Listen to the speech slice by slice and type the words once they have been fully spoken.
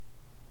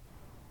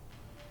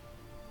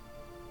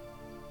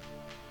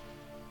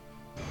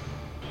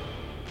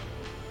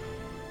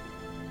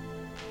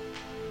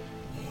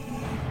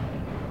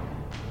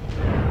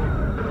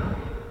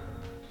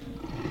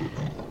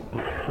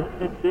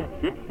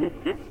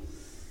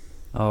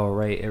All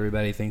right,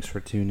 everybody, thanks for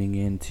tuning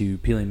in to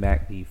Peeling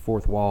Back the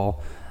Fourth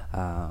Wall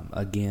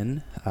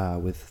again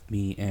with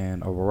me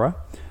and Aurora.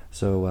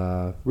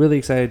 So, really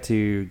excited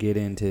to get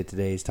into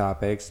today's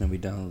topics, and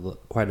we've done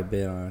quite a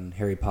bit on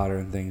Harry Potter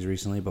and things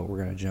recently, but we're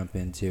going to jump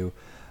into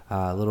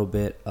a little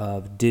bit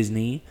of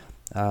Disney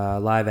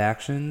live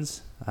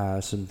actions,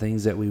 some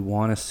things that we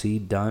want to see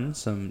done,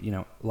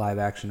 some live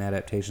action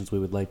adaptations we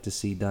would like to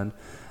see done,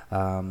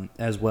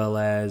 as well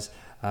as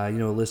a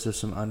list of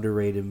some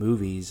underrated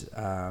movies,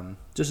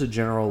 just a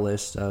general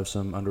list of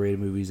some underrated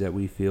movies that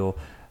we feel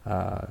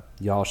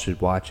y'all should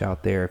watch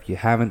out there. If you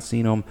haven't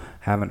seen them,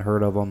 haven't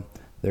heard of them,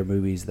 they're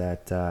movies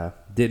that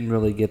didn't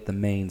really get the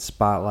main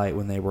spotlight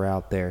when they were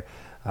out there,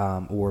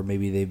 or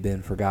maybe they've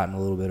been forgotten a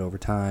little bit over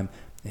time,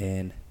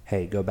 and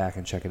hey, go back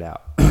and check it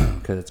out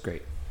because it's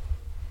great.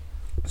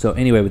 So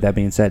anyway, with that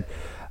being said,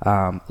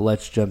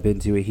 let's jump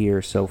into it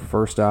here. So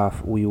first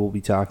off, we will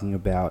be talking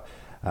about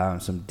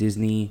some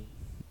Disney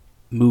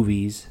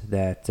movies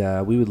that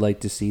we would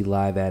like to see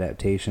live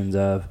adaptations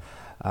of.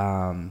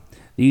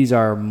 These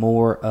are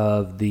more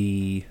of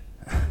the,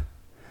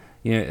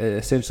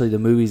 essentially the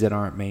movies that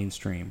aren't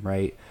mainstream,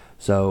 right?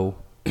 So,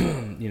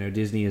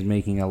 Disney is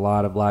making a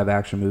lot of live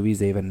action movies.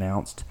 They've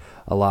announced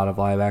a lot of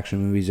live action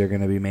movies they're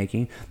going to be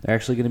making. They're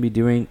actually going to be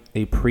doing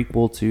a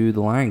prequel to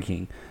The Lion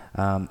King,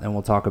 and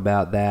we'll talk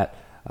about that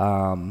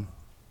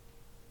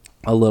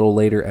a little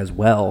later as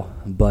well,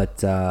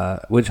 but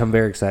which I'm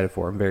very excited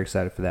for. I'm very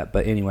excited for that.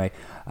 But anyway,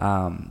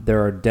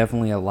 there are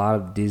definitely a lot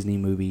of Disney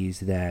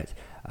movies that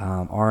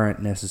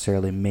aren't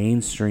necessarily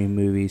mainstream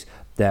movies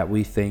that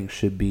we think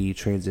should be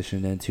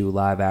transitioned into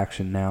live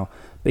action now,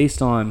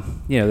 based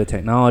on the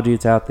technology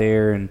that's out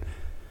there and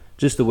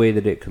just the way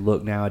that it could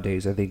look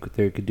nowadays. I think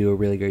they could do a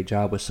really great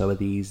job with some of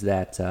these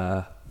that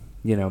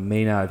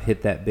may not have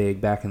hit that big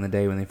back in the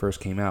day when they first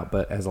came out,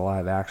 but as a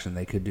live action,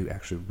 they could do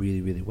actually really,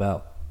 really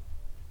well.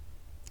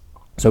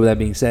 So with that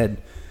being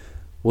said,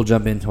 we'll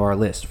jump into our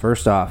list.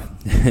 First off,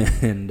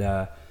 and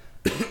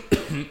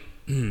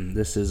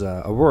this is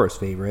Aurora's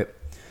favorite,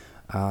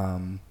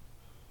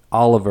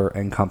 Oliver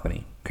and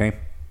Company. Okay,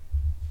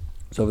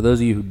 so for those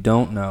of you who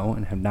don't know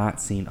and have not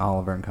seen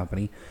Oliver and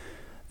Company,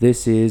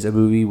 this is a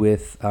movie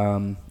with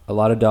a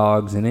lot of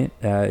dogs in it.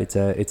 It's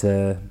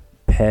a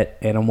pet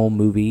animal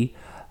movie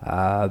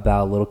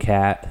about a little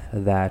cat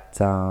that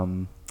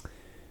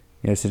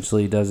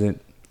essentially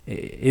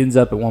ends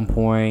up at one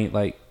point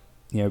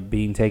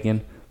being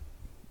taken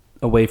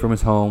away from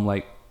his home,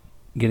 like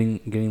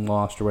getting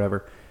lost or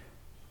whatever,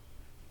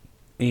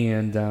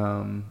 and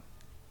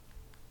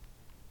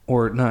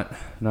or not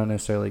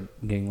necessarily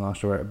getting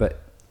lost or whatever,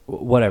 but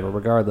whatever.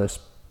 Regardless,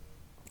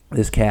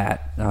 this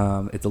cat,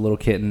 it's a little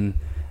kitten,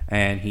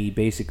 and he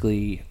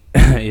basically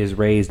is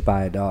raised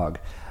by a dog,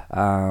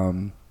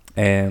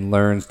 and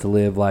learns to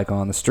live like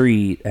on the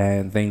street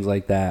and things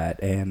like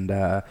that,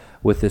 and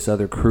with this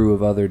other crew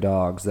of other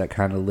dogs that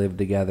kind of live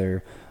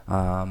together.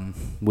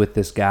 With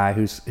this guy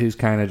who's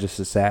kind of just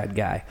a sad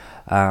guy,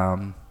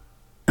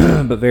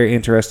 but very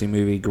interesting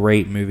movie,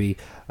 great movie.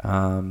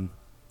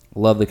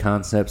 Love the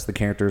concepts. The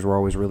characters were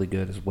always really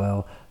good as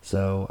well.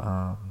 So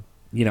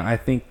I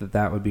think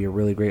that would be a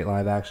really great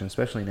live action,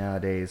 especially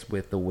nowadays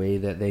with the way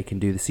that they can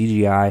do the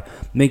CGI,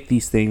 make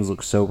these things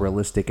look so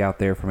realistic out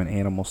there from an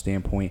animal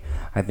standpoint.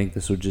 I think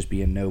this would just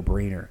be a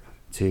no-brainer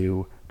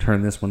to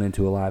turn this one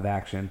into a live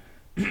action.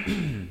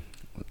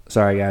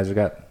 Sorry guys, I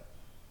got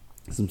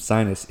some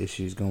sinus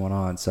issues going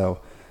on,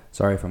 so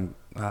sorry if I'm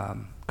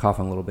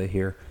coughing a little bit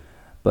here.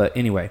 But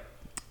anyway,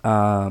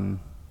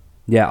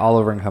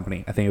 Oliver and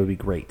Company, I think it would be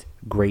great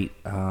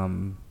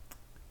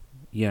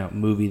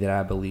movie that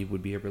I believe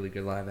would be a really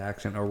good live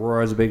action.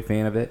 Aurora's a big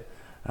fan of it.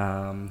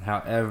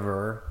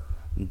 However,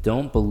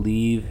 don't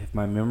believe, if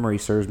my memory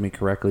serves me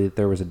correctly, that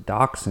there was a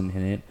dachshund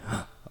in it.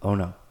 Oh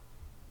no,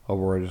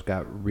 Aurora just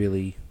got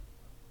really,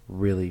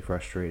 really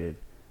frustrated.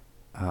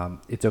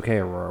 It's okay,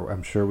 Aurora.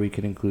 I'm sure we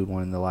could include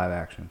one in the live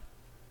action.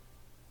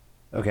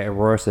 Okay,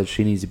 Aurora said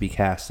she needs to be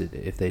casted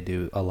if they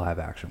do a live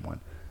action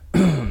one.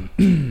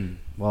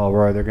 Well,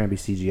 Aurora, they're going to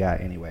be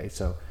CGI anyway,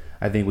 so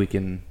I think we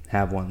can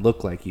have one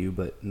look like you,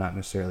 but not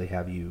necessarily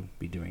have you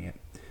be doing it.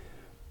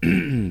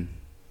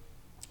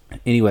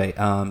 Anyway,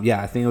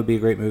 I think it would be a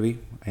great movie.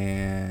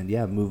 And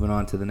moving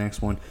on to the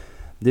next one.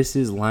 This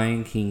is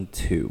Lion King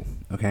 2.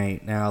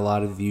 Okay, now a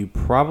lot of you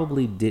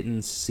probably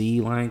didn't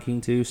see Lion King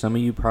 2. Some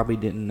of you probably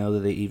didn't know that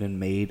they even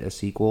made a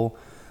sequel.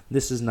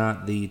 This is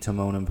not the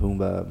Timon and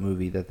Pumbaa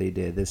movie that they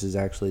did. This is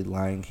actually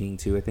Lion King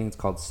 2. I think it's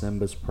called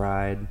Simba's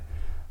Pride,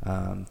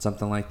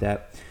 something like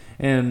that.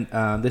 And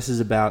this is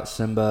about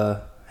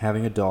Simba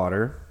having a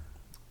daughter,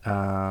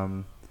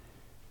 and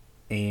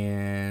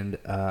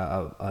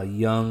a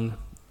young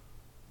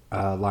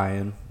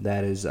lion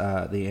that is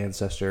the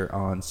ancestor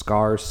on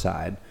Scar's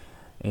side.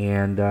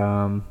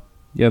 And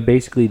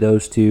basically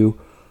those two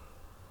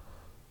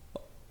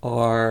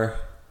are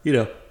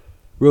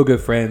real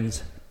good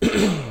friends.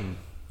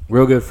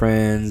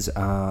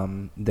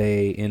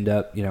 They end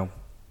up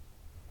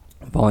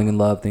falling in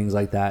love, things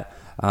like that.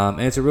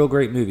 And it's a real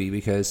great movie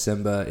because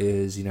Simba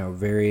is,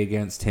 very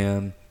against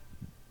him,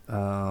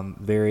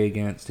 very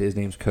against, his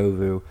name's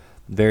Kovu,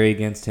 very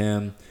against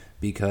him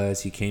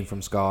because he came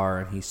from Scar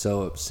and he's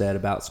so upset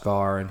about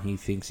Scar and he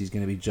thinks he's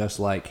going to be just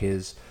like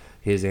his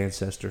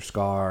ancestor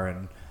Scar.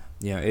 And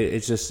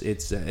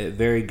it's a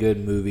very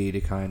good movie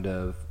to kind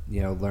of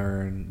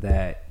learn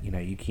that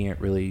you can't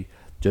really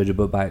judge a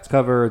book by its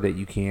cover, that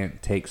you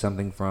can't take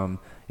something from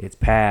its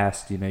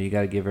past. You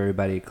got to give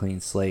everybody a clean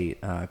slate,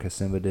 because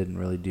Simba didn't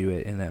really do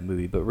it in that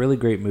movie. But really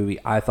great movie.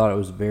 I thought it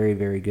was very,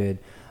 very good.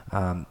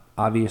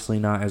 Obviously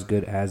not as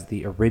good as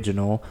the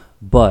original,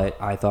 but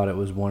I thought it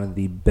was one of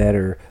the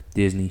better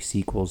Disney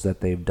sequels that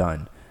they've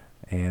done.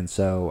 And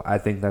so I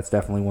think that's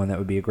definitely one that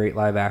would be a great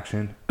live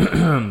action.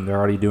 They're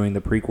already doing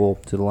the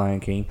prequel to The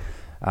Lion King.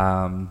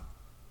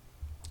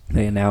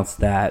 They announced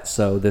that,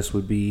 so this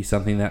would be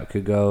something that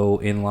could go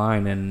in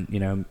line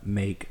and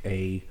make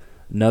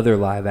another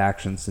live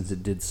action, since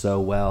it did so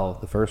well,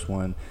 the first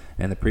one,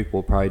 and the prequel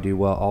will probably do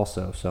well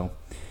also. So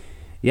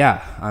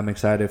yeah, I'm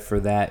excited for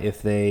that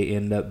if they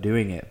end up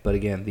doing it. But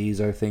again, these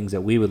are things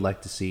that we would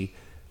like to see.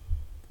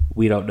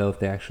 We don't know if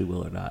they actually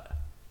will or not.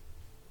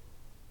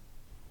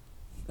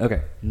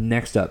 Okay,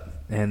 next up,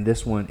 and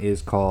this one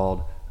is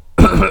called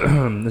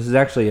this is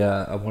actually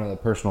one of the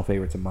personal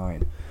favorites of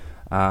mine.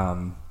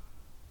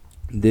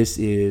 This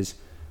is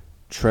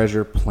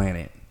Treasure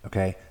Planet.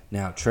 Okay,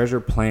 now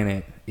Treasure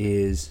Planet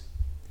it's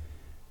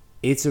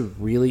a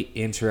really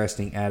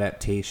interesting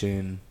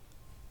adaptation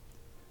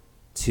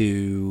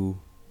to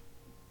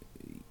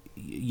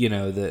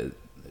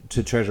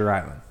to Treasure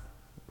Island,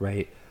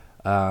 right?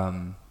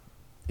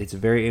 It's a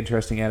very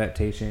interesting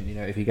adaptation.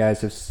 If you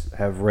guys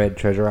have read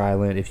Treasure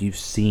Island, if you've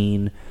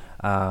seen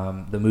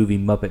the movie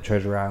Muppet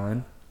Treasure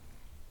Island,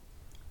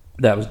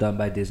 that was done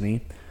by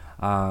Disney.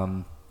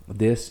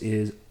 This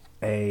is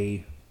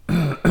a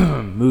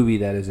movie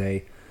that is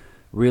a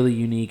really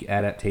unique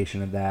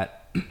adaptation of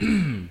that.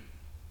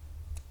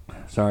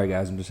 Sorry,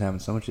 guys, I'm just having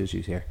so much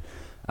issues here.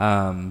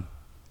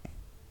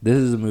 This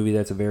is a movie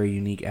that's a very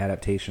unique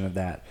adaptation of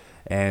that.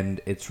 And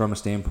it's from a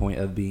standpoint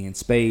of being in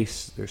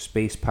space. There's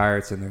space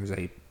pirates, and there's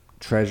a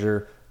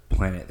treasure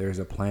planet. There's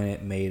a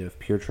planet made of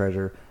pure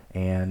treasure,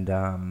 and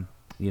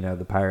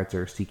the pirates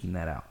are seeking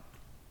that out.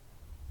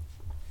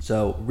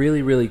 So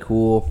really, really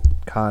cool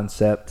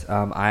concept.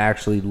 I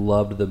actually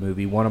loved the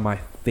movie. One of my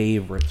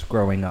favorites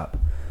growing up.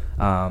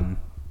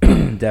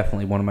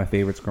 Definitely one of my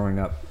favorites growing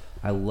up.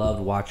 I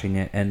loved watching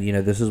it, and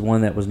this is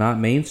one that was not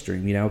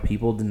mainstream.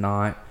 People did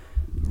not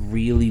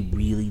really,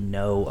 really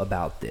know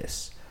about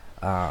this.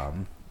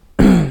 It's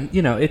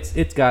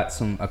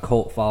got a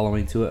cult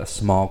following to it, a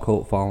small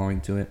cult following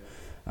to it,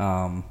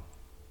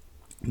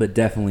 but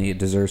definitely it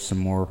deserves some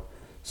more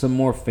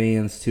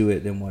fans to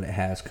it than what it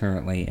has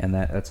currently, and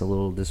that's a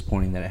little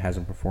disappointing that it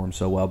hasn't performed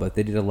so well. But if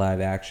they did a live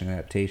action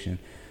adaptation,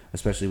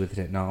 especially with the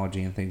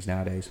technology and things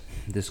nowadays,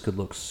 this could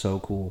look so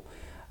cool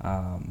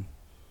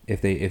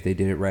if they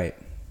did it right.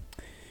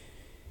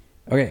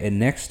 Okay, and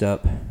next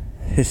up,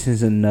 this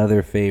is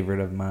another favorite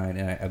of mine,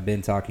 and I've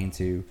been talking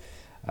to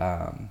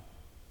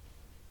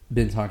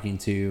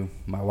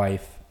my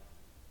wife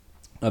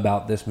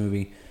about this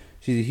movie.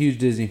 She's a huge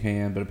Disney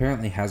fan, but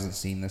apparently hasn't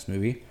seen this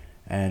movie,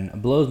 and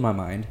it blows my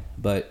mind.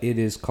 But it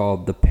is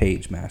called The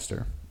Page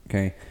Master.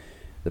 Okay,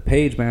 The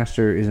Page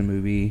Master is a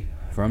movie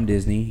from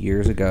Disney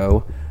years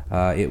ago.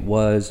 It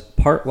was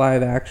part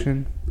live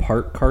action,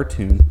 part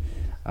cartoon.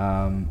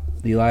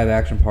 The live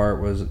action part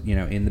was,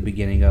 in the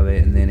beginning of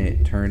it, and then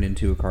it turned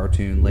into a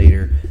cartoon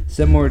later,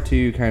 similar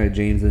to kind of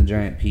James and the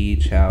Giant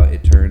Peach, how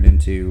it turned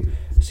into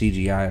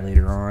CGI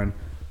later on.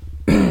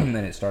 Then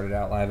it started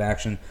out live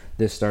action.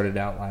 This started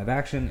out live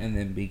action and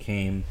then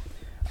became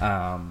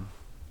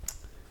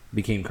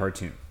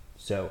cartoon.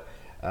 So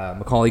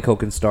Macaulay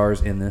Culkin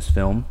stars in this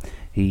film.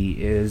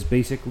 He is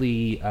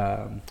basically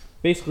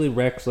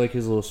wrecks like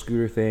his little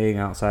scooter thing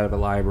outside of a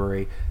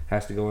library,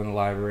 has to go in the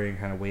library and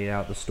kind of wait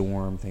out the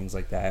storm, things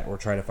like that, or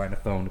try to find a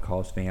phone to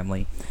call his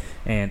family.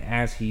 And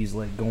as he's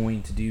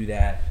going to do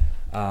that,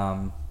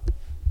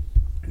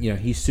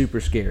 he's super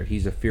scared.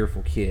 He's a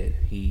fearful kid.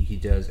 He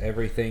does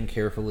everything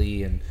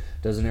carefully and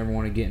doesn't ever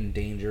want to get in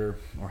danger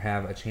or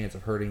have a chance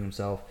of hurting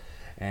himself.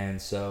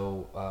 And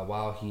so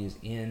while he's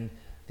in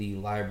the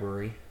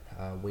library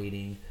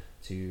waiting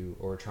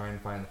or trying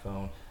to find the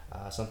phone,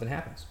 something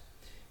happens.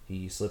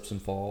 He slips and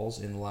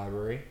falls in the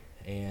library,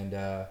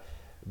 and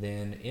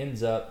then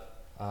ends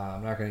up,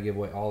 I'm not going to give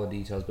away all the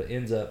details, but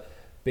ends up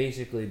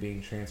basically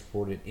being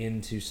transported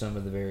into some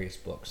of the various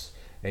books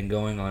and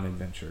going on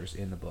adventures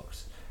in the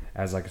books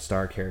as like a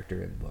star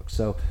character in the book.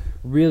 So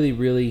really,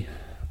 really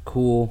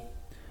cool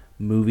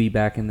movie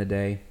back in the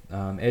day.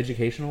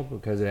 Educational,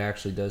 because it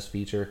actually does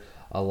feature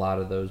a lot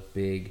of those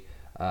big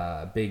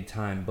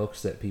time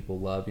books that people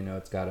love.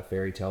 It's got a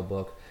fairy tale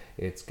book.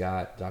 It's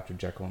got Dr.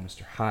 Jekyll and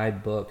Mr.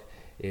 Hyde book.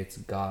 It's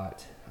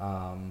got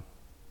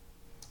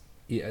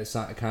it's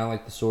not kind of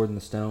like the Sword and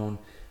the Stone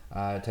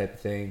type of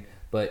thing.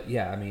 But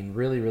yeah,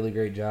 really, really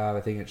great job.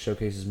 I think it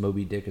showcases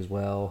Moby Dick as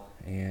well,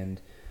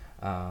 and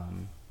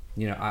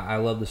I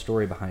love the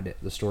story behind it.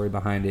 The story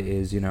behind it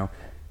is,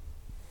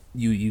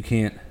 you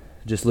can't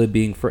just live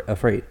being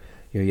afraid.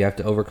 You have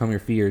to overcome your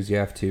fears. You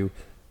have to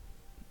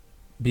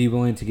be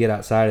willing to get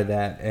outside of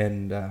that,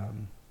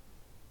 and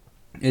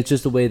it's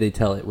just the way they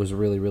tell it was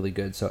really, really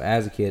good. So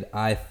as a kid,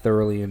 I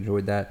thoroughly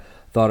enjoyed that.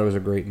 Thought it was a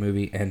great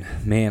movie, and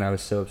man, I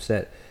was so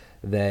upset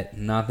that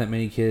not that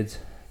many kids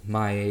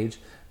my age,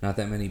 not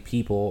that many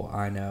people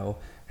I know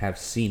have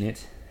seen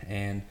it,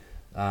 and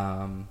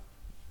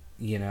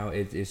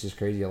it's just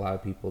crazy. A lot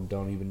of people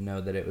don't even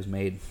know that it was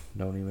made,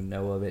 don't even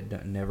know of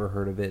it, never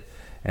heard of it,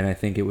 and I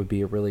think it would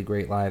be a really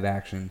great live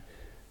action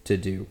to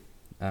do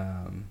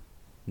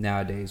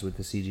nowadays with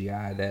the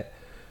CGI that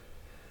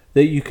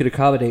you could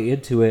accommodate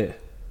into it.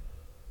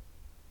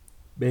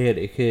 Man,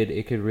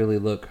 it could really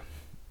look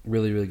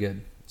really, really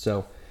good.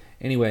 So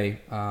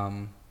anyway,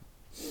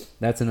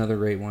 that's another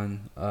great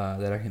one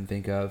that I can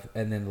think of.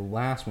 And then the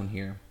last one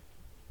here,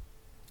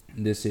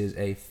 this is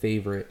a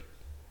favorite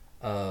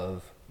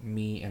of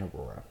me and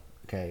Aurora.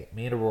 Okay,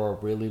 me and Aurora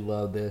really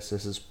love this.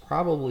 This is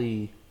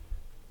probably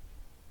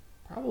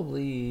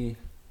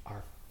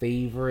our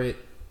favorite.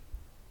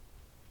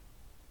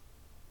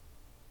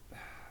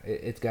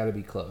 It's got to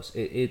be close.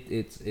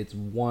 It's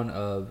one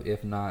of,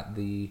 if not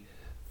the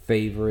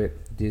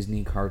favorite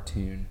Disney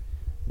cartoon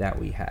that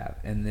we have,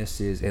 and this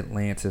is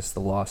Atlantis: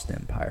 The Lost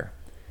Empire.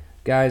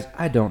 Guys,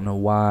 I don't know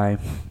why.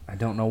 I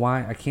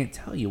can't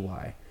tell you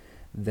why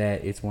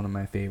that it's one of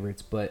my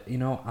favorites, but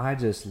I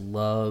just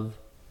love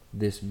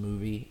this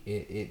movie.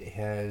 It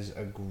has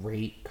a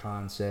great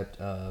concept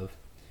of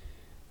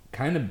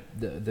kind of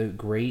the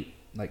great,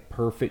 like,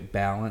 perfect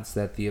balance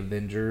that the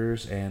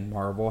Avengers and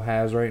Marvel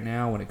has right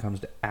now when it comes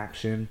to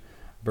action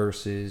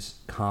versus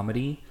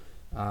comedy.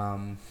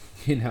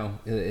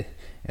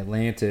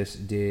 Atlantis,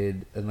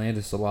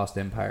 The Lost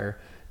Empire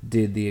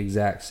did the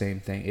exact same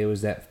thing. It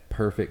was that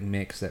perfect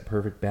mix, that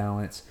perfect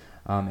balance.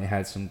 It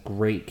had some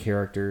great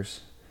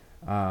characters,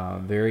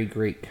 very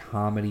great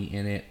comedy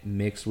in it,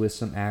 mixed with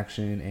some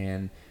action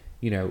and,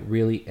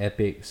 really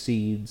epic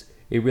scenes.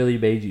 It really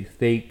made you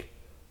think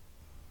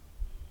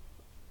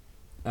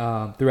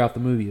throughout the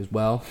movie as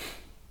well.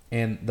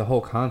 And the whole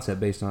concept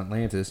based on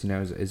Atlantis,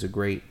 is a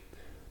great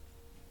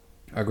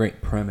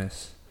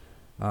premise.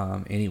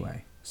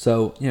 Anyway,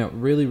 so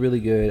really,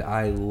 really good.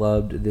 I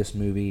loved this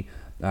movie.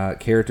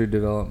 Character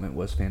development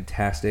was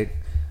fantastic.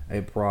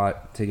 It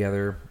brought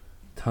together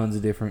tons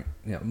of different,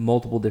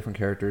 multiple different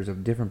characters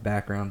of different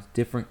backgrounds,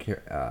 different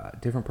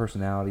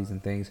personalities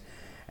and things,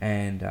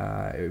 and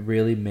it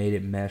really made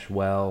it mesh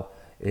well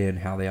in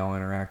how they all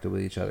interacted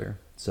with each other.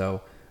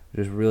 So,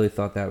 just really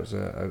thought that was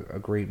a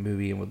great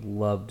movie, and would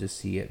love to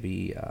see it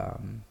be a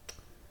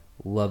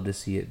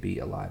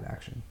live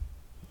action.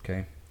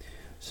 Okay.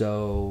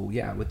 So,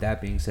 yeah, with that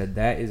being said,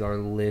 that is our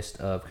list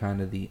of kind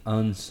of the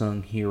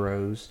unsung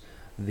heroes,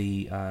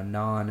 the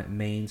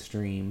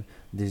non-mainstream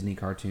Disney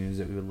cartoons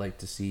that we would like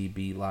to see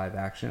be live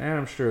action. And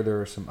I'm sure there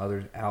are some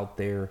others out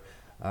there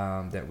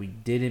that we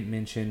didn't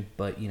mention,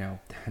 but,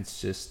 that's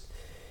just,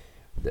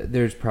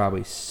 there's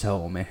probably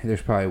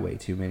there's probably way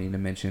too many to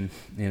mention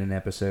in an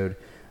episode,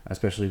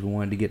 especially if we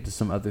wanted to get to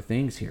some other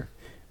things here,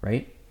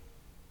 right?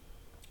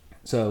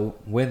 So,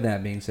 with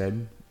that being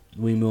said,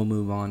 we will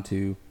move on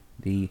to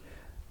the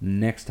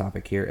next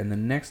topic here, and the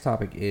next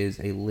topic is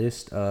a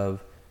list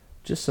of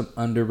just some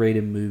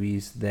underrated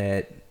movies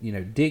that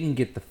didn't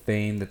get the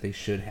fame that they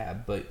should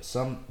have, but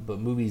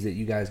movies that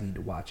you guys need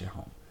to watch at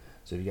home.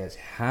 So if you guys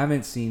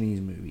haven't seen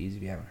these movies,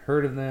 if you haven't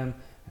heard of them,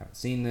 haven't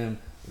seen them,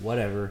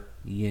 whatever,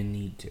 you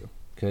need to,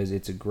 because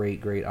it's a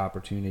great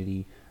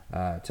opportunity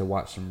to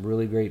watch some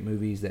really great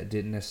movies that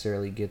didn't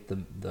necessarily get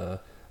the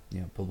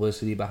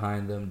publicity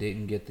behind them,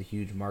 didn't get the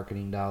huge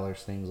marketing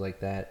dollars, things like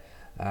that.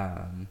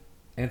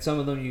 And some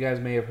of them you guys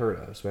may have heard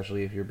of,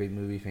 especially if you're big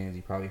movie fans.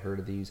 You probably heard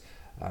of these,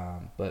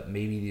 but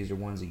maybe these are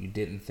ones that you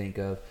didn't think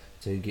of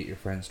to get your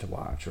friends to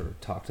watch or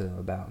talk to them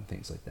about and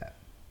things like that.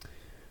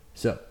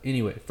 So,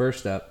 anyway,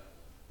 first up,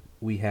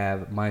 we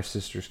have My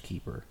Sister's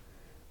Keeper.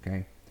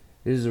 Okay,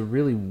 this is a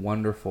really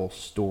wonderful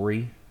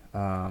story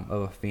of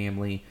a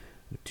family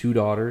with two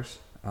daughters,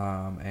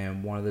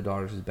 and one of the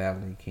daughters is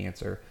battling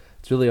cancer.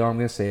 That's really all I'm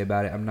going to say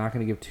about it. I'm not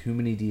going to give too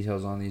many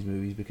details on these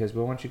movies because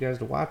we want you guys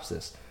to watch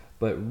this.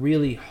 But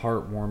really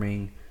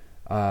heartwarming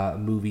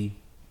movie,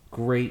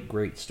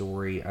 great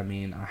story. I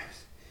mean,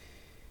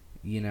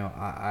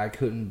 I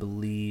couldn't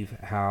believe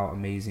how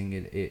amazing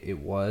it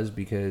was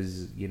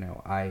because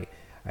I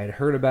had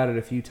heard about it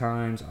a few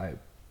times.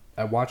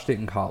 I watched it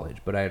in college,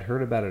 but I had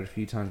heard about it a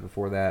few times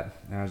before that,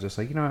 and I was just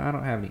like, I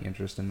don't have any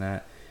interest in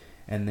that.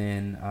 And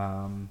then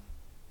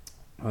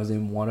I was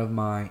in one of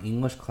my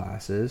English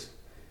classes,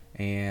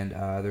 and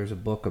there's a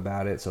book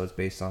about it, so it's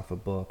based off a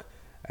book,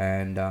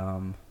 and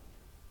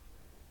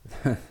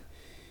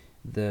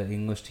the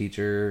English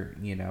teacher,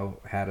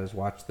 had us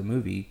watch the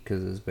movie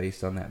because it was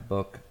based on that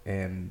book.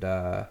 And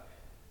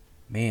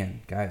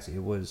man, guys,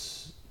 it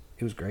was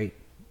great.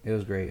 It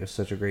was great. It was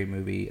such a great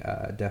movie.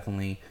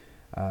 Definitely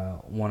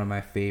one of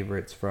my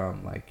favorites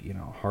from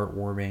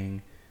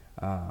heartwarming,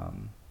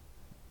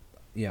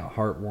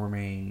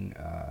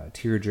 heartwarming,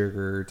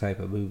 tearjerker type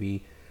of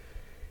movie.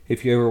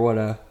 If you ever want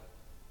to,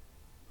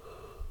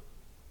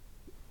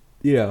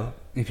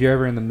 if you're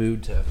ever in the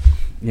mood to,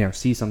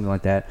 see something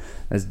like that,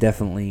 that's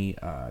definitely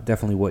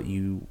what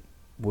you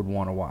would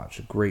want to watch.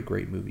 A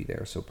great movie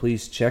there. So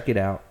please check it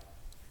out.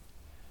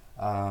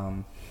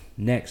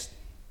 Next,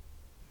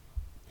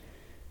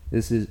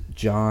 this is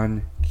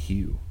John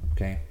Q.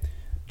 Okay,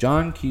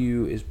 John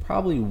Q is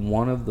probably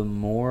one of the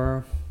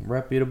more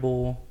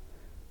reputable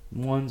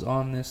ones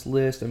on this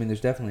list. I mean,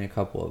 there's definitely a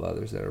couple of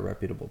others that are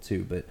reputable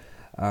too, but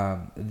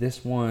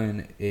this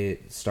one,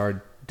 it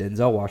starred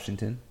Denzel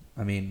Washington.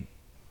 I mean,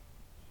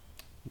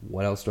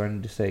 what else do I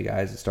need to say,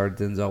 guys? It starred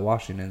Denzel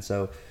Washington.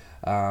 So,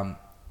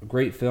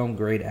 great film,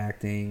 great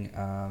acting.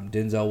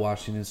 Denzel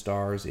Washington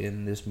stars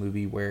in this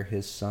movie where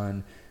his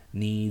son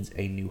needs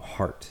a new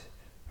heart.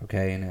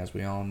 Okay, and as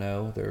we all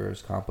know,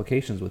 there's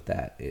complications with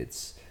that.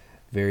 It's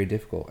very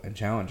difficult and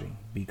challenging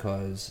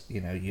because,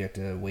 you have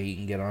to wait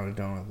and get on a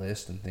donor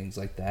list and things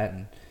like that.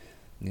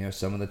 And,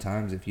 some of the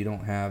times if you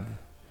don't have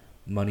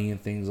money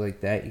and things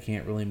like that, you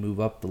can't really move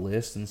up the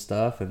list and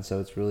stuff. And so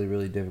it's really,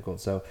 really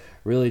difficult. So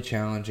really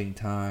challenging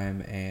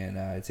time. And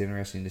it's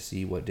interesting to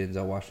see what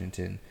Denzel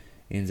Washington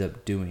ends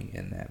up doing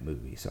in that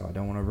movie. So I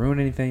don't want to ruin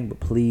anything, but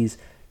please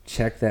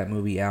check that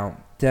movie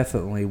out.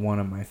 Definitely one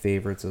of my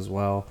favorites as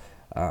well.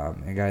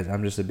 And guys,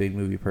 I'm just a big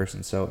movie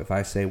person. So if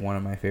I say one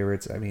of my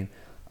favorites, I mean,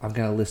 I've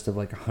got a list of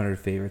like 100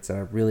 favorites that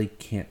I really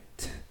can't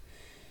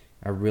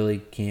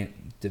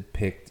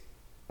depict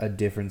a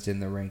difference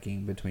in the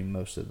ranking between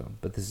most of them.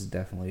 But this is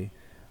definitely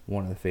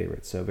one of the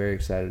favorites. So very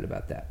excited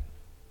about that.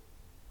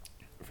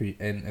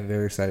 And I'm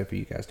very excited for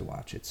you guys to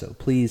watch it. So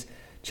please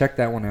check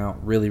that one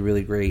out. Really,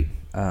 really great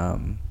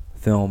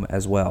film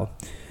as well.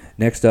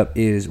 Next up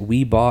is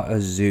We Bought a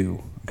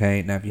Zoo.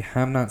 Okay, now if you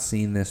have not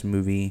seen this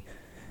movie,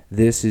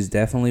 this is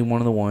definitely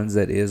one of the ones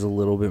that is a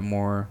little bit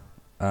more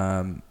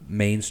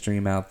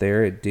mainstream out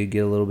there. It did get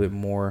a little bit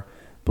more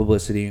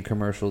publicity and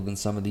commercial than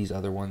some of these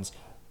other ones.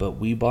 But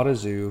We Bought a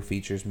Zoo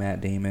features Matt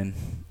Damon.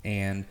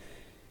 And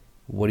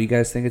what do you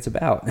guys think it's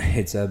about?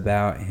 It's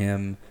about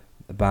him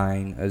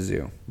buying a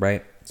zoo,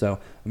 right? So,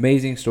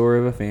 amazing story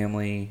of a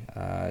family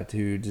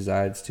who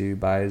decides to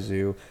buy a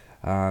zoo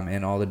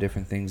and all the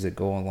different things that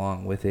go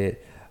along with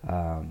it.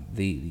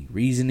 The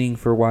reasoning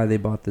for why they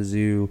bought the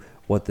zoo,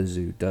 what the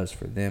zoo does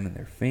for them and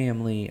their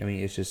family. I mean,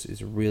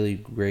 it's a really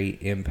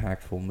great,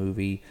 impactful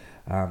movie.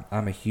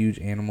 I'm a huge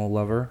animal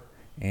lover,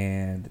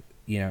 and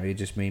it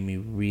just made me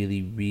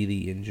really,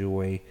 really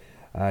enjoy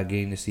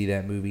getting to see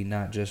that movie,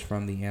 not just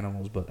from the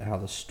animals, but how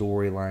the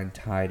storyline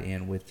tied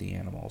in with the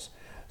animals.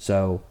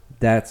 So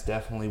that's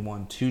definitely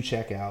one to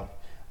check out.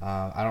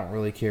 I don't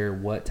really care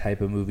what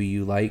type of movie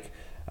you like.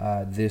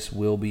 This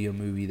will be a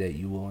movie that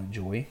you will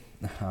enjoy.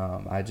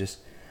 I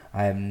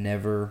have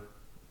never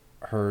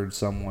heard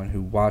someone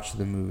who watched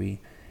the movie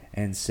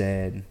and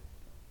said,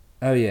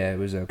 "Oh yeah, it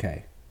was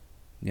okay."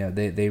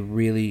 They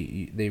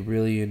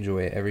really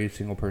enjoy it. Every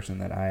single person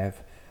that I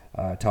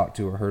have talked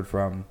to or heard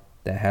from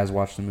that has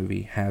watched the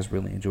movie has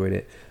really enjoyed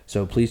it.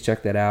 So please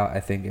check that out.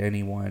 I think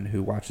anyone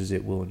who watches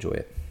it will enjoy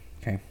it.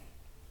 Okay.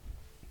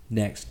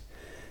 Next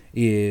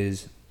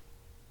is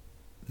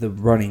The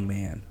Running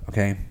Man.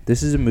 Okay,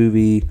 this is a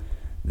movie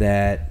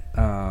that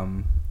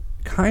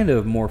kind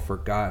of more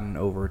forgotten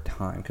over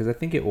time because I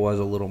think it was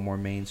a little more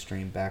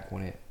mainstream back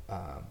when it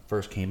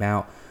first came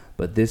out.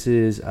 But this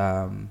is,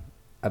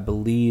 I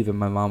believe, and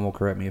my mom will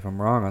correct me if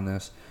I'm wrong on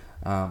this,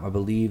 I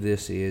believe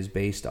this is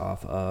based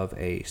off of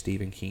a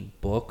Stephen King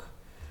book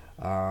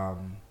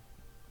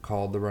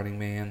called The Running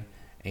Man.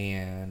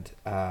 And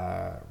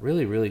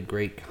really, really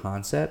great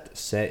concept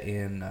set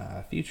in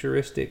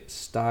futuristic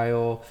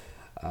style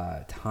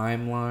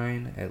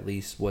timeline, at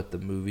least what the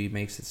movie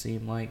makes it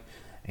seem like.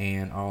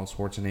 And Arnold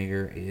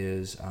Schwarzenegger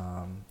is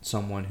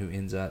someone who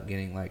ends up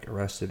getting like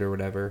arrested or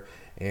whatever.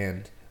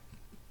 And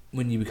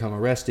when you become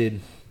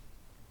arrested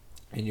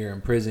and you're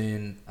in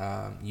prison,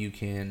 you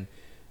can,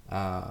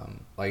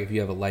 like if you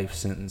have a life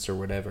sentence or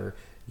whatever,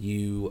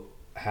 you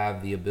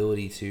have the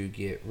ability to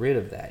get rid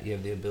of that. You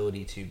have the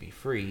ability to be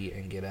free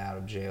and get out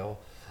of jail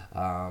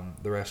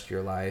the rest of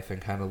your life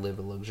and kind of live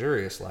a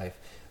luxurious life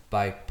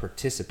by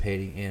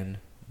participating in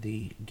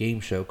the game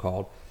show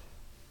called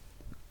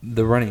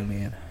The Running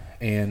Man.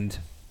 And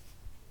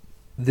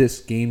this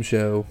game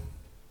show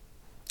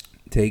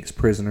takes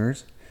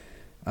prisoners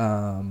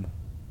and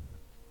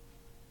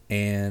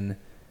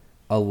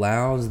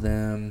allows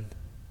them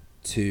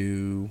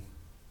to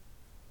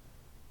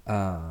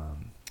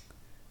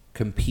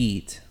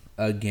compete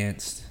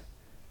against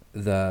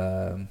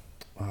the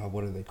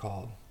what are they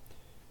called?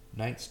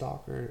 Night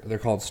Stalker? They're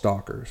called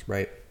stalkers,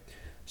 right?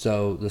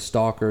 So the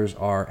stalkers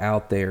are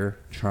out there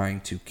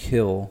trying to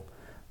kill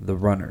the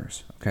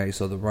runners. Okay,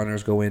 so the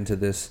runners go into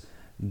this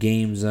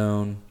game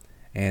zone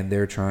and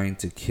they're trying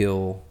to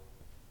kill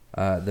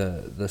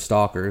the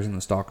stalkers, and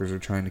the stalkers are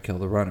trying to kill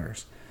the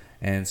runners.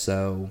 And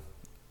so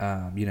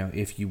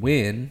if you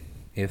win,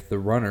 if the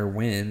runner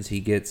wins, he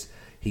gets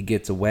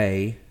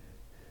away.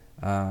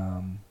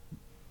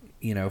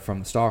 from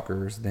the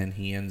stalkers, then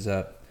he ends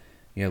up,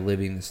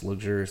 living this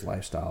luxurious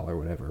lifestyle or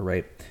whatever,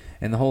 right?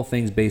 And the whole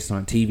thing's based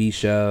on a TV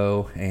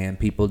show, and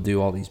people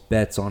do all these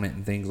bets on it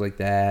and things like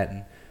that.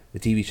 And the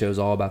TV show is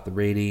all about the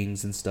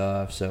ratings and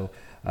stuff. So,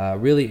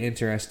 really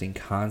interesting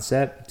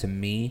concept to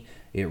me.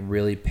 It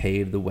really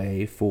paved the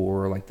way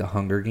for like the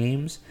Hunger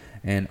Games.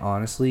 And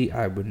honestly,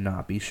 I would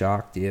not be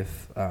shocked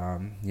if,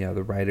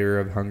 the writer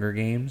of Hunger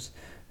Games,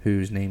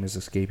 whose name is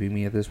escaping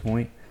me at this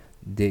point,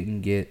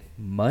 didn't get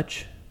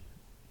much,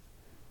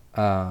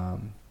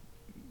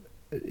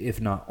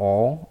 if not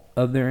all,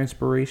 of their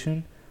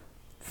inspiration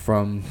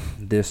from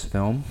this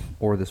film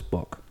or this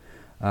book.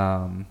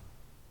 And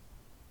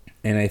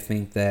I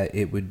think that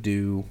it would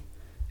do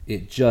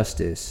it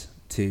justice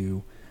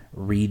to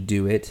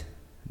redo it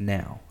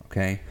now.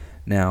 Okay,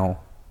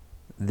 now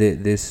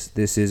this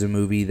is a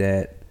movie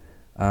that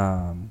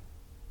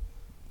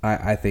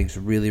I think is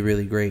really,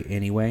 really great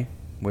anyway,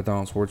 with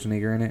Arnold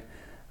Schwarzenegger in it.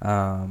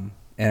 And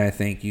I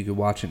think you could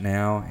watch it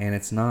now, and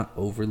it's not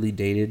overly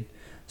dated,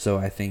 so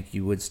I think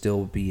you would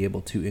still be able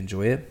to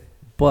enjoy it.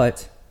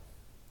 But,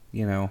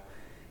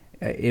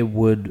 it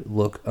would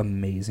look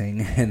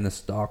amazing, and the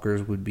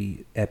stalkers would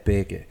be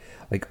epic.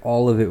 Like,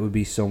 all of it would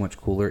be so much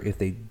cooler if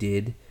they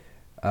did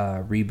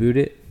reboot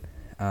it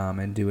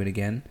and do it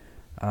again.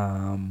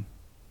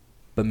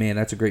 But, man,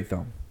 that's a great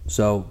film.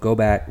 So go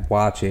back,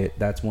 watch it.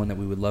 That's one that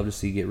we would love to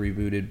see get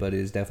rebooted, but it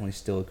is definitely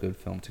still a good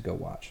film to go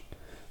watch.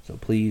 So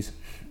please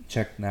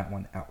check that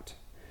one out.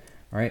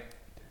 All right.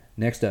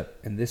 Next up,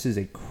 and this is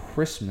a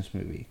Christmas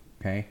movie,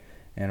 okay?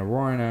 And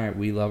Aurora and I,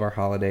 we love our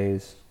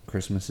holidays.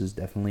 Christmas is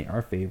definitely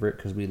our favorite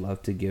because we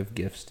love to give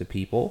gifts to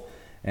people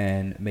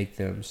and make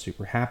them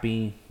super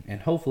happy.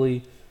 And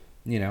hopefully,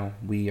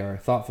 we are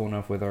thoughtful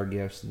enough with our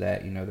gifts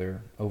that,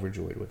 they're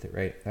overjoyed with it,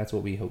 right? That's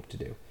what we hope to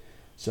do.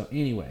 So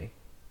anyway,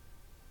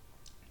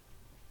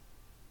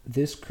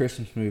 this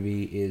Christmas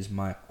movie is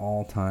my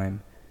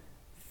all-time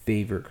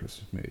favorite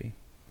Christmas movie.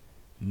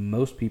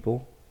 Most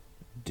people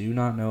do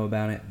not know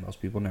about it. Most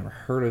people never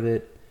heard of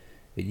it.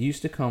 It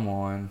used to come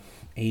on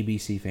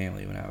ABC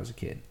Family when I was a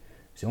kid.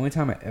 It's the only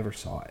time I ever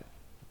saw it.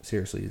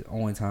 Seriously, the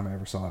only time I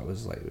ever saw it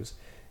was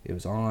it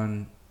was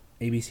on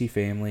ABC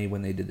Family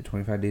when they did the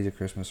 25 Days of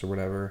Christmas or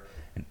whatever.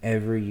 And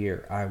every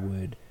year I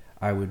would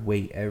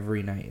wait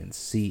every night and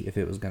see if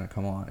it was going to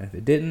come on. And if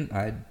it didn't,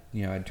 I'd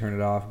turn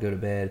it off, go to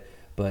bed.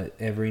 But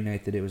every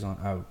night that it was on,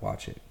 I would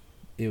watch it.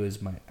 It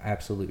was my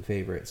absolute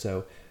favorite.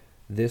 So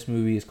this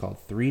movie is called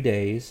 3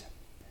 Days.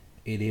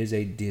 It is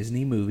a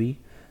Disney movie.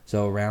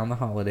 So around the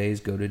holidays,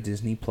 go to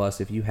Disney Plus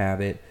if you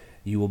have it.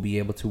 You will be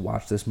able to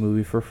watch this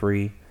movie for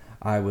free.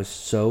 I was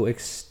so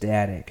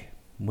ecstatic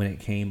when it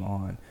came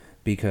on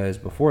because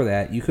before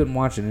that, you couldn't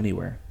watch it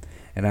anywhere.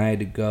 And I had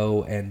to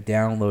go and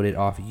download it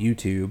off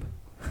YouTube,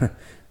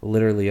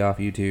 literally off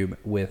YouTube,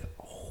 with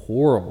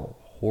horrible,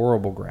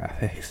 horrible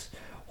graphics,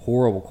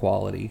 horrible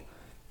quality.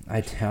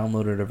 I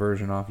downloaded a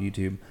version off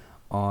YouTube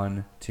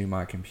onto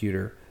my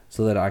computer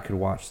so that I could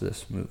watch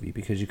this movie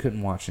because you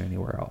couldn't watch it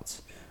anywhere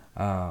else.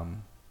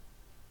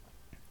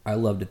 I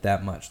loved it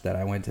that much that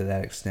I went to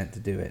that extent to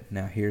do it.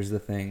 Now, here's the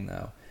thing,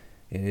 though.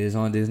 It is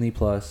on Disney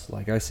Plus,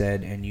 like I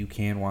said, and you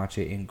can watch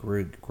it in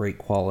great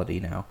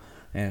quality now.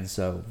 And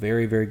so,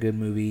 very, very good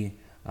movie.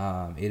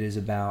 It is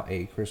about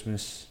a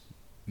Christmas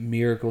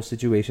miracle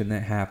situation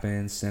that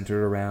happens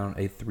centered around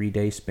a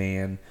 3-day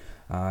span.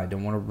 I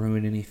don't want to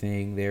ruin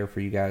anything there for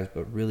you guys,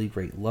 but really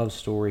great love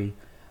story.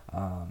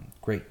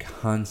 Great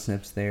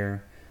concepts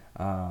there.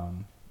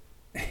 And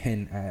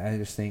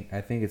I think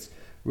it's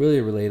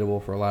really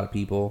relatable for a lot of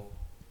people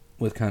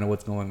with kind of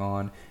what's going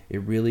on.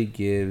 It really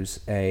gives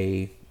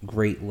a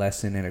great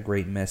lesson and a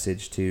great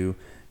message to,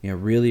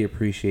 really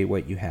appreciate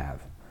what you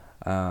have.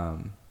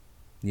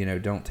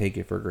 Don't take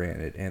it for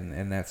granted.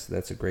 And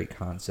that's a great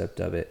concept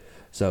of it.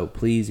 So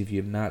please, if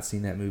you have not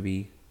seen that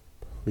movie,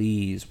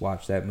 please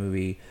watch that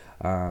movie.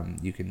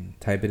 You can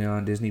type it in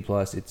on Disney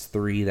Plus. It's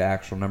 3, the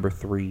actual number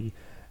 3,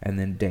 and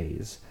then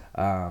days.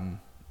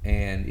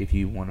 And if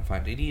you want to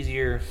find it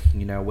easier,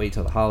 wait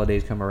till the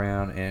holidays come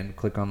around and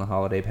click on the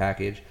holiday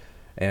package.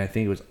 And I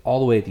think it was all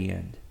the way at the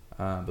end.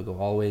 But go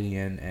all the way to the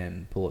end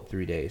and pull up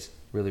 3 days.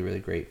 Really, really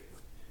great.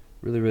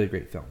 Really, really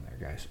great film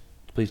there, guys.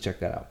 Please check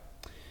that out.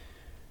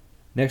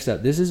 Next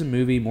up, this is a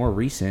movie more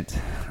recent.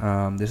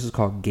 This is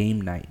called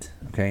Game Night.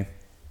 Okay.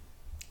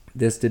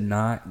 This did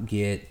not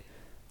get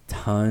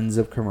tons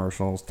of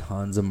commercials,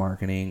 tons of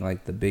marketing.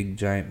 Like the big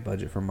giant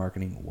budget for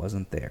marketing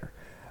wasn't there.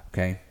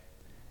 Okay.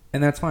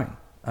 And that's fine.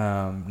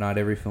 Not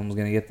every film is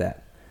going to get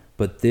that.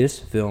 But this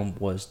film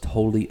was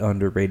totally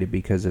underrated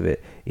because of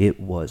it. It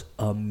was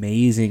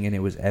amazing and it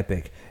was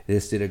epic.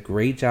 This did a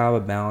great job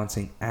of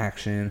balancing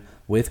action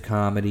with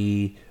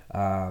comedy.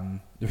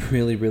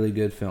 Really, really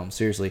good film.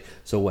 Seriously.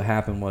 So what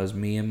happened was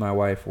me and my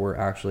wife were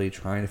actually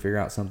trying to figure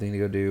out something to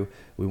go do.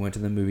 We went to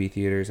the movie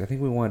theaters. I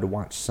think we wanted to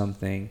watch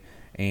something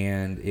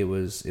and it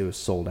was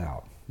sold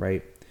out,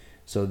 right?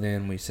 So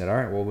then we said, all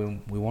right, well, we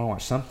want to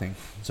watch something.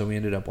 So we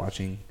ended up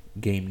watching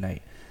Game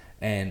Night.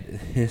 And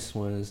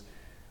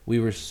we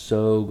were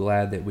so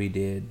glad that we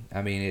did.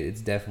 I mean, it's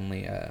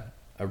definitely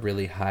a a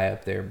really high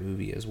up there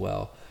movie as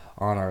well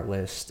on our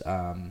list.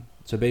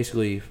 So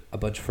basically, a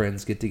bunch of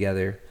friends get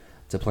together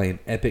to play an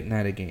epic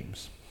night of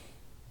games.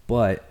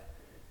 But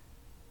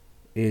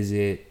is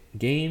it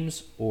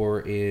games,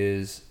 or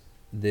is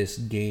this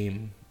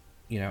game,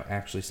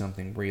 actually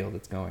something real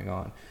that's going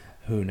on?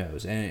 Who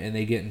knows? And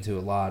they get into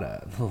a lot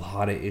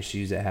of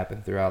issues that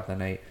happen throughout the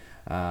night.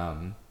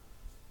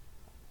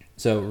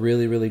 So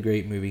really, really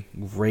great movie,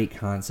 great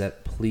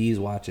concept. Please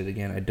watch it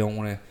again. I don't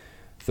want to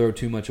throw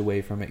too much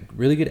away from it.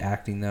 Really good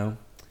acting though.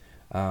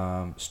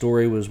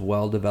 Story was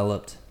well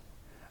developed.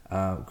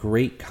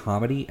 Great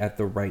comedy at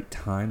the right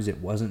times. It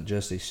wasn't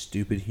just a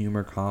stupid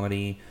humor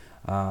comedy.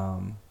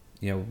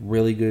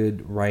 Really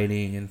good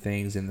writing and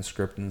things in the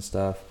script and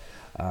stuff.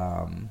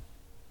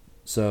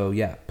 So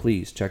yeah,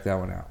 please check that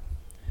one out.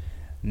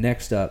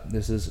 Next up,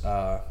 this is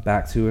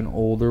back to an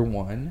older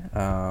one.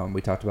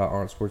 We talked about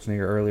Arnold Schwarzenegger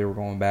earlier. We're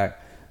going back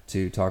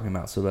to talking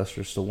about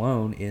Sylvester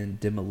Stallone in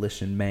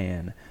Demolition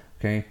Man.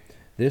 Okay,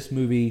 this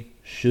movie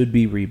should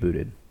be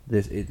rebooted.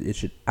 It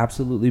should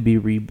absolutely be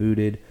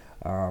rebooted.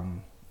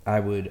 I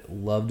would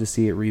love to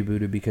see it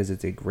rebooted because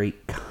it's a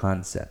great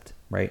concept,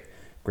 right?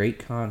 Great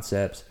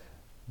concepts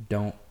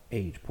don't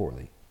age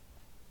poorly.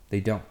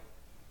 They don't.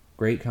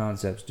 Great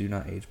concepts do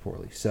not age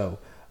poorly. So,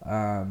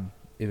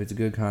 if it's a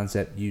good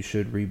concept, you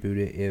should reboot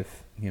it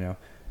if,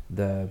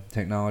 the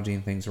technology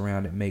and things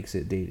around it makes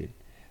it dated.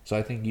 So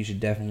I think you should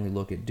definitely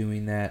look at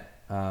doing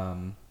that.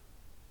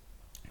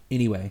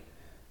 Anyway,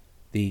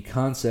 the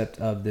concept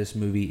of this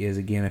movie is,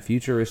 again, a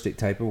futuristic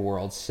type of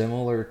world,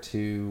 similar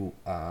to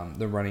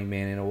The Running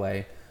Man in a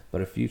way,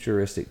 but a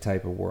futuristic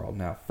type of world.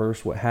 Now,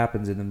 first, what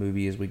happens in the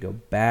movie is we go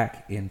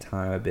back in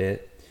time a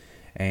bit,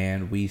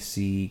 and we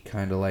see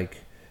kind of like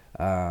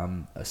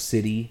a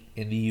city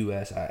in the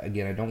U.S. I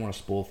don't want to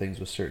spoil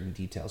things with certain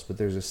details, but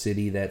there's a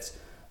city that's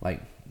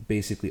like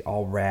basically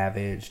all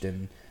ravaged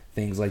and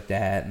things like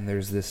that. And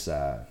there's this,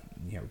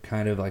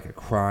 kind of like a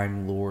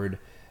crime lord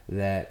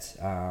that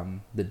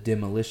the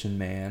Demolition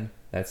Man,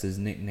 that's his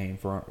nickname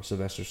for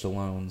Sylvester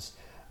Stallone's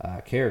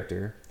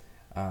character,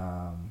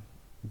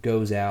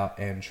 goes out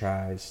and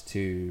tries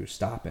to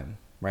stop him,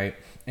 right?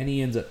 And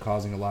he ends up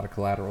causing a lot of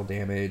collateral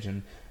damage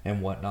and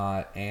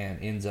whatnot,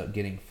 and ends up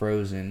getting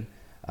frozen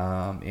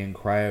in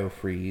cryo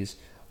freeze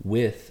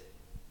with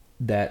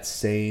that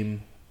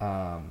same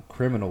crime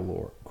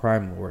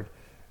lord,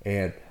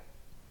 and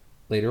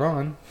later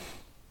on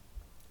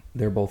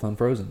they're both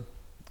unfrozen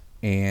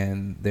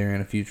and they're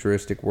in a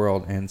futuristic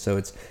world. And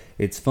so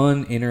it's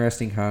fun,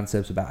 interesting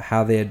concepts about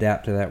how they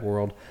adapt to that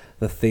world,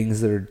 the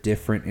things that are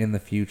different in the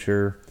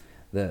future,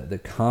 the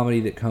comedy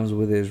that comes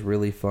with it is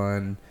really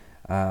fun.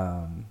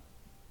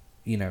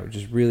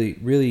 Just really,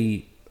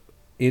 really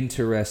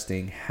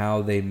interesting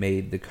how they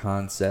made the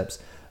concepts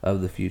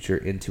of the future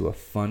into a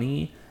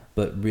funny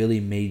but really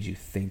made you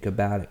think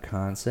about it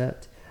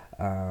concept.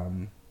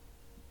 And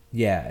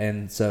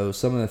so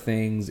some of the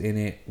things in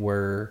it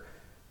were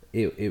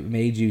it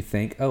made you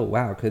think, oh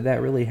wow, could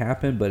that really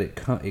happen? But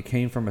it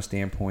came from a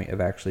standpoint of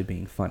actually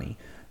being funny.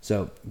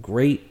 So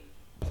great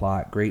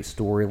plot, great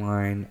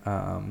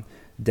storyline.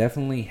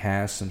 Definitely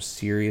has some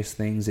serious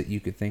things that you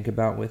could think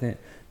about with it.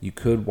 You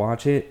could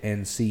watch it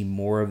and see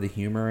more of the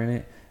humor in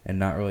it and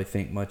not really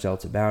think much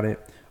else about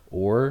it.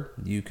 Or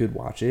you could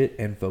watch it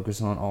and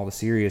focus on all the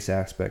serious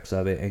aspects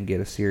of it and get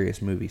a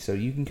serious movie. So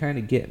you can kind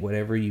of get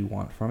whatever you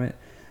want from it,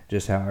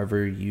 just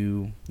however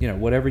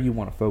whatever you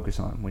want to focus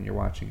on when you're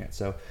watching it.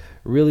 So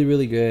really,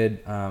 really good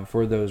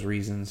for those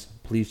reasons.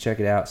 Please check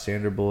it out.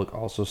 Sandra Bullock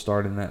also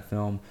starred in that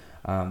film.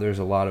 There's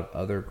a lot of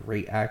other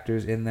great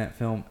actors in that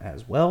film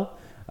as well.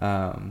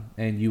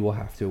 And you will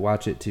have to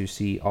watch it to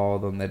see all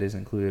of them that is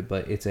included,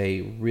 but it's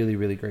a really,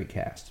 really great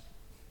cast.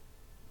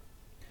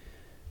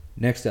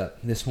 Next up,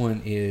 this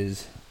one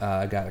is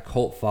got a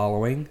cult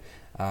following.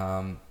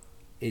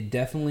 It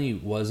definitely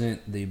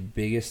wasn't the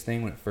biggest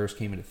thing when it first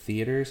came into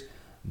theaters,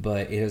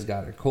 but it has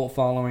got a cult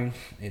following.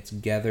 It's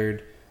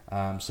gathered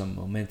some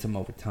momentum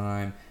over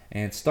time,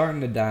 and it's starting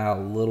to die out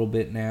a little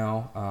bit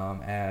now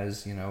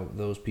as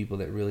those people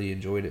that really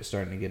enjoyed it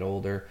starting to get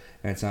older,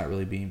 and it's not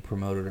really being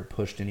promoted or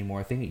pushed anymore.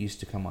 I think it used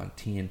to come on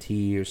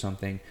TNT or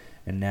something,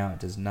 and now it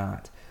does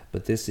not.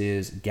 But this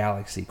is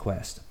Galaxy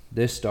Quest.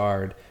 This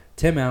starred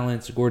Tim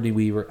Allen, Sigourney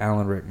Weaver,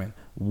 Alan Rickman.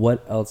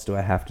 What else do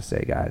I have to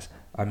say, guys?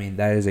 I mean,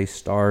 that is a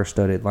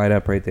star-studded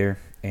lineup right there,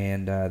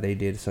 and they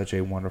did such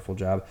a wonderful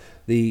job.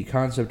 The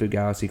concept of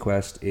Galaxy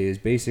Quest is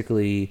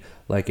basically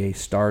like a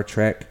Star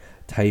Trek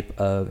type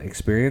of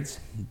experience,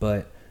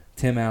 but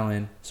Tim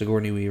Allen,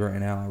 Sigourney Weaver,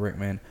 and Alan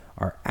Rickman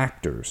are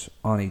actors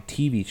on a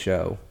TV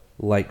show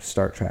like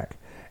Star Trek,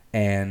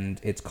 and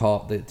the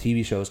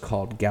TV show is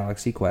called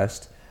Galaxy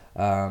Quest.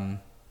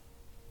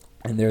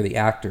 And they're the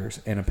actors,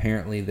 and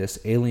apparently this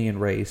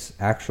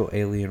actual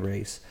alien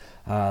race,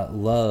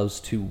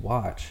 loves to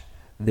watch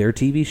their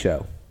TV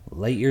show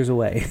light years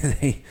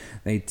away.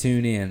 They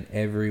tune in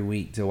every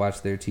week to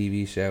watch their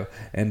TV show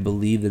and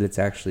believe that it's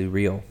actually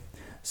real.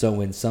 So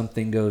when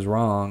something goes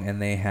wrong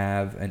and they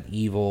have an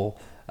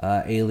evil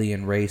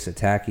alien race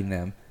attacking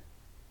them,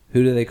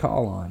 who do they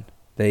call on?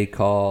 they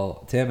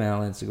call Tim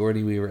Allen,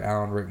 Sigourney Weaver,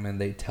 Alan Rickman.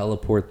 They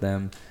teleport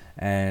them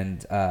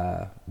and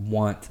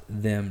want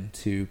them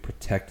to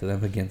protect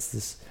them against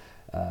this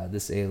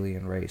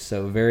alien race.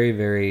 So very,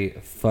 very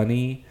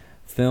funny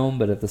film,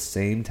 but at the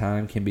same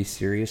time can be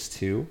serious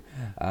too.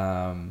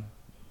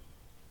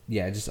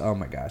 Just oh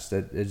my gosh,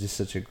 that it's just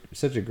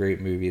such a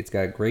great movie. It's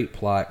got a great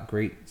plot,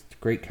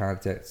 great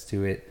context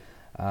to it,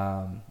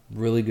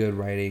 really good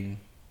writing.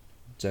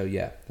 So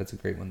yeah, that's a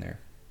great one there.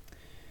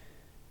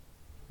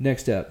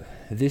 Next up,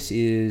 this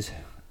is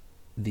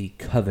The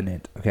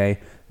Covenant. Okay,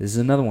 this is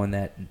another one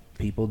that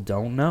people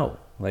don't know.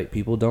 Like,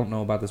 people don't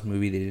know about this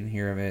movie. They didn't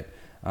hear of it.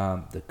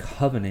 The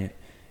Covenant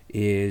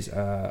is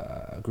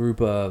a group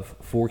of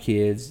 4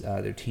 kids.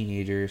 They're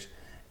teenagers,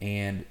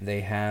 and they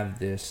have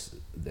this.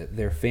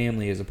 Their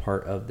family is a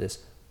part of this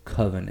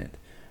covenant,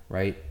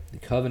 right? The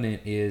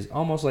covenant is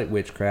almost like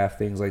witchcraft,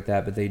 things like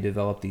that, but they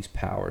develop these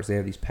powers. They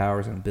have these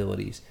powers and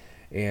abilities,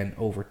 and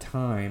over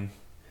time,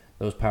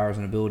 those powers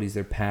and abilities,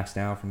 they're passed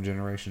down from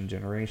generation to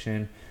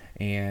generation,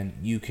 and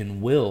you can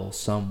will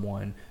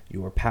someone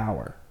your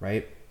power,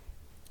 right?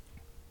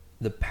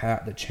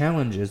 The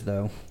challenge is,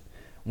 though,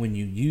 when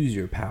you use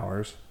your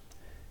powers,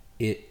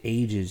 it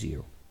ages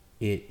you.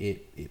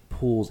 It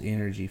pulls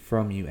energy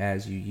from you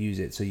as you use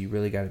it, so you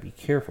really got to be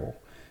careful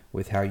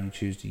with how you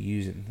choose to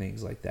use it and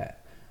things like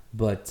that.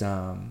 But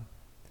so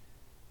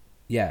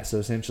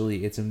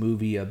essentially it's a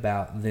movie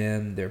about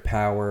them, their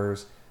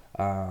powers,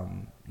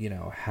 how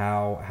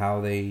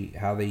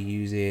they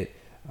use it,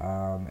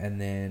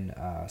 and then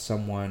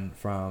someone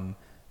from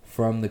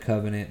the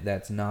covenant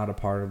that's not a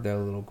part of their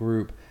little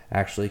group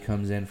actually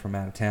comes in from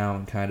out of town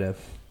and kind of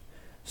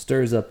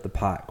stirs up the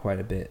pot quite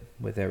a bit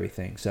with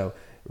everything. So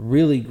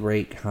really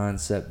great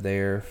concept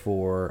there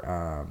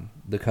for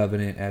the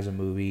Covenant as a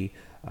movie.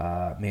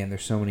 Man,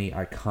 there's so many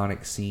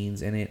iconic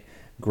scenes in it.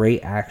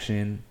 Great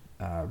action,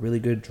 really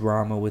good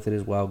drama with it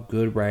as well.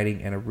 Good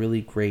writing and a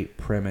really great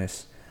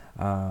premise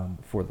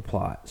for the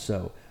plot.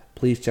 So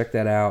please check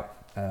that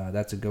out.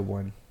 That's a good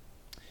one.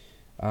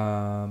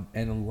 And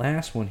the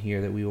last one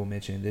here that we will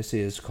mention, this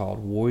is called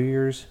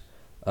Warriors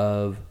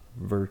of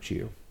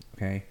Virtue.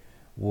 Okay,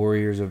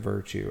 Warriors of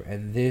Virtue.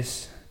 And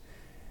this,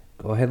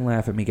 go ahead and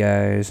laugh at me,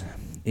 guys.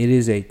 It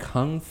is a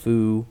Kung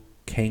Fu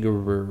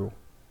kangaroo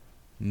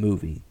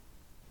movie.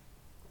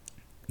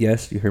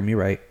 Yes, you heard me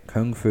right.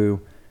 Kung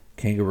Fu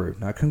kangaroo.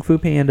 Not Kung Fu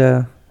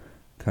Panda.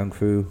 Kung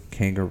Fu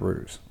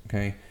kangaroos.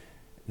 Okay?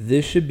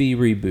 This should be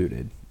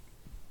rebooted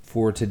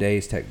for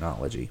today's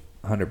technology.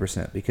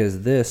 100%.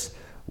 Because this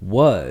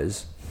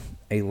was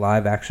a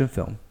live action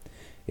film.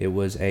 It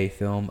was a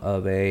film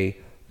of a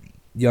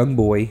young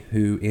boy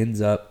who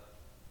ends up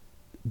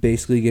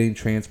basically getting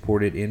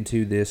transported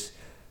into this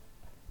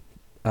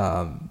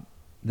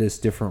this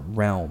different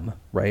realm,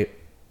 right?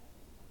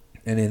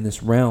 And in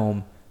this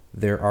realm,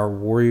 there are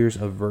warriors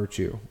of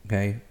virtue,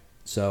 okay?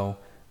 So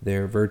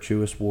they're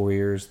virtuous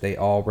warriors. They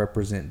all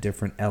represent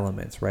different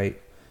elements, right?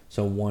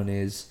 So one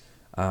is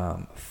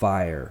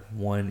fire,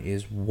 one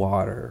is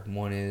water,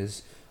 one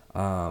is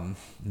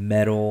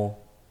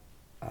metal,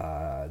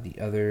 the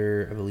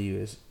other, I believe,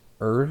 is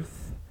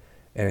earth,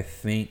 and I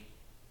think,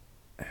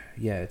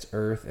 yeah, it's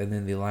earth, and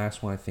then the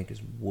last one I think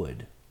is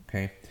wood,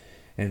 okay?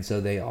 And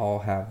so they all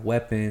have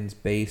weapons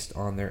based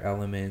on their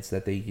elements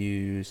that they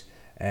use,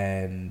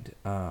 and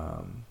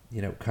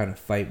kind of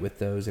fight with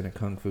those in a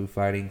kung fu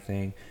fighting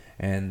thing.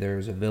 And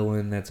there's a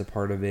villain that's a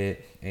part of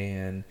it,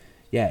 and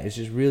yeah, it's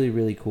just really,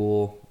 really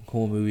cool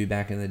movie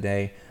back in the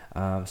day.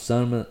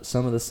 Some of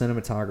the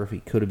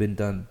cinematography could have been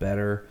done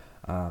better.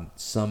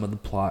 Some of the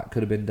plot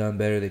could have been done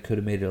better. They could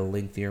have made it a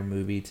lengthier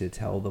movie to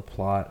tell the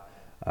plot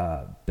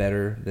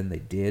better than they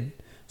did.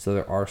 So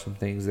there are some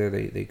things there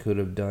they could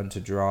have done to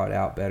draw it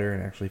out better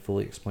and actually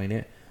fully explain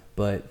it.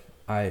 But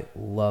I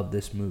love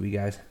this movie,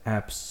 guys.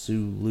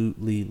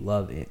 Absolutely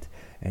love it.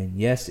 And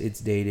yes, it's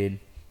dated.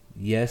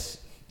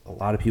 Yes, a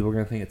lot of people are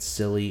going to think it's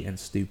silly and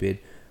stupid.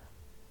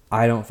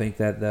 I don't think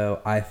that, though.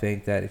 I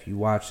think that if you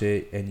watch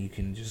it and you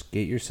can just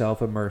get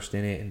yourself immersed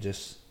in it and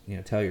just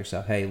tell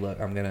yourself, hey, look,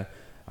 I'm gonna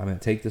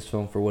take this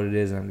film for what it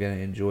is and I'm gonna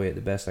enjoy it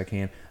the best I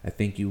can, I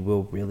think you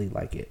will really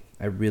like it.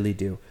 I really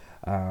do.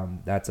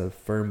 That's a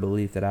firm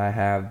belief that I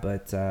have.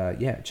 But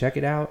yeah, check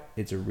it out.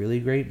 It's a really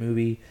great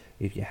movie.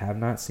 If you have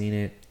not seen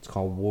it, it's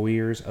called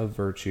Warriors of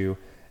Virtue.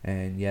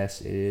 And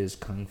yes, it is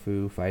kung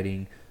fu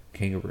fighting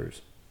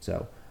kangaroos.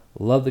 So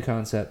love the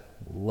concept.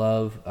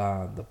 Love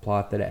the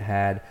plot that it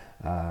had.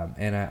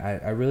 And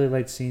I really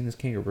liked seeing this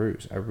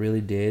kangaroos. I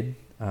really did.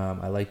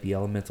 I liked the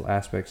elemental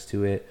aspects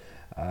to it.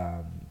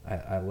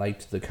 I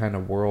liked the kind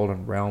of world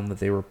and realm that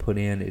they were put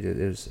in.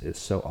 It's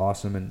so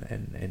awesome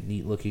and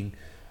neat looking.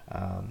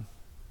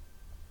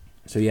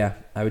 So yeah,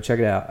 I would check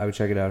it out.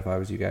 If I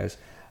was you guys.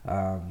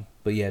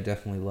 But yeah,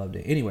 definitely loved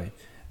it. Anyway,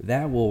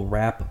 that will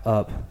wrap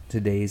up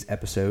today's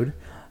episode.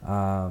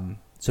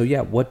 So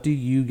yeah, what do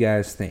you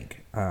guys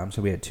think?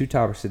 So we had 2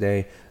 topics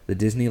today: the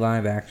Disney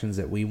live actions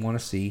that we want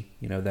to see,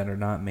 that are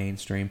not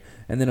mainstream,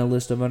 and then a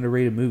list of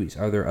underrated movies.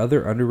 Are there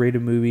other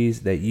underrated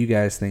movies that you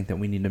guys think that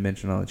we need to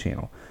mention on the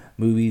channel?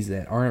 movies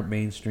that aren't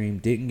mainstream,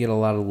 didn't get a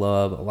lot of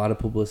love, a lot of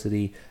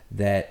publicity,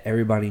 that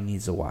everybody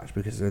needs to watch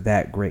because they're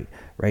that great,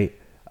 right?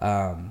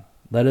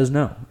 Let us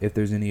know if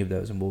there's any of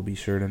those, and we'll be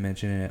sure to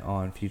mention it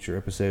on future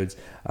episodes.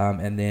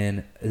 And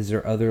then, is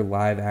there other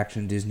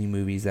live-action Disney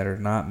movies that are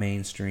not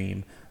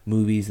mainstream,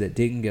 movies that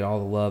didn't get all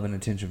the love and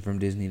attention from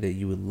Disney that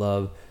you would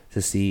love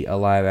to see a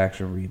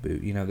live-action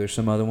reboot? You know, there's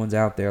some other ones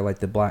out there like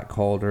the Black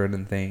Cauldron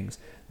and things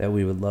that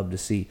we would love to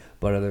see,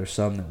 but are there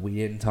some that we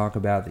didn't talk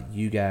about that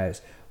you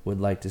guys would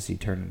like to see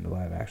turned into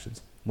live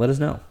actions? Let us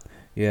know.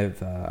 You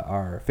have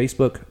our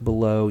Facebook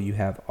below. You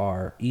have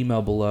our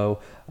email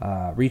below.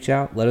 Reach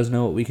out. Let us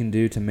know what we can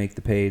do to make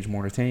the page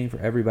more entertaining for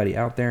everybody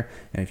out there.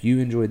 And if you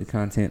enjoyed the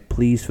content,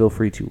 please feel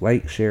free to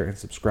like, share, and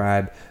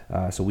subscribe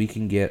so we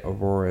can get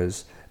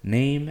Aurora's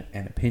name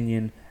and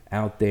opinion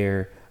out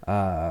there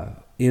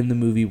in the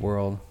movie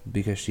world,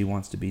 because she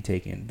wants to be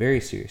taken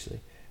very seriously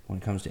when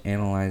it comes to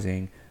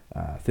analyzing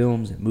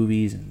films and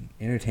movies and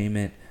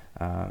entertainment.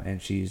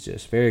 And she's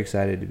just very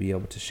excited to be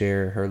able to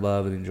share her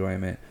love and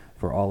enjoyment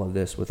for all of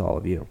this with all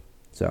of you.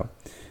 So,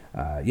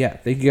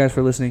 thank you guys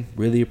for listening.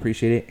 Really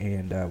appreciate it,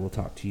 and we'll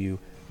talk to you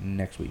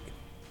next week.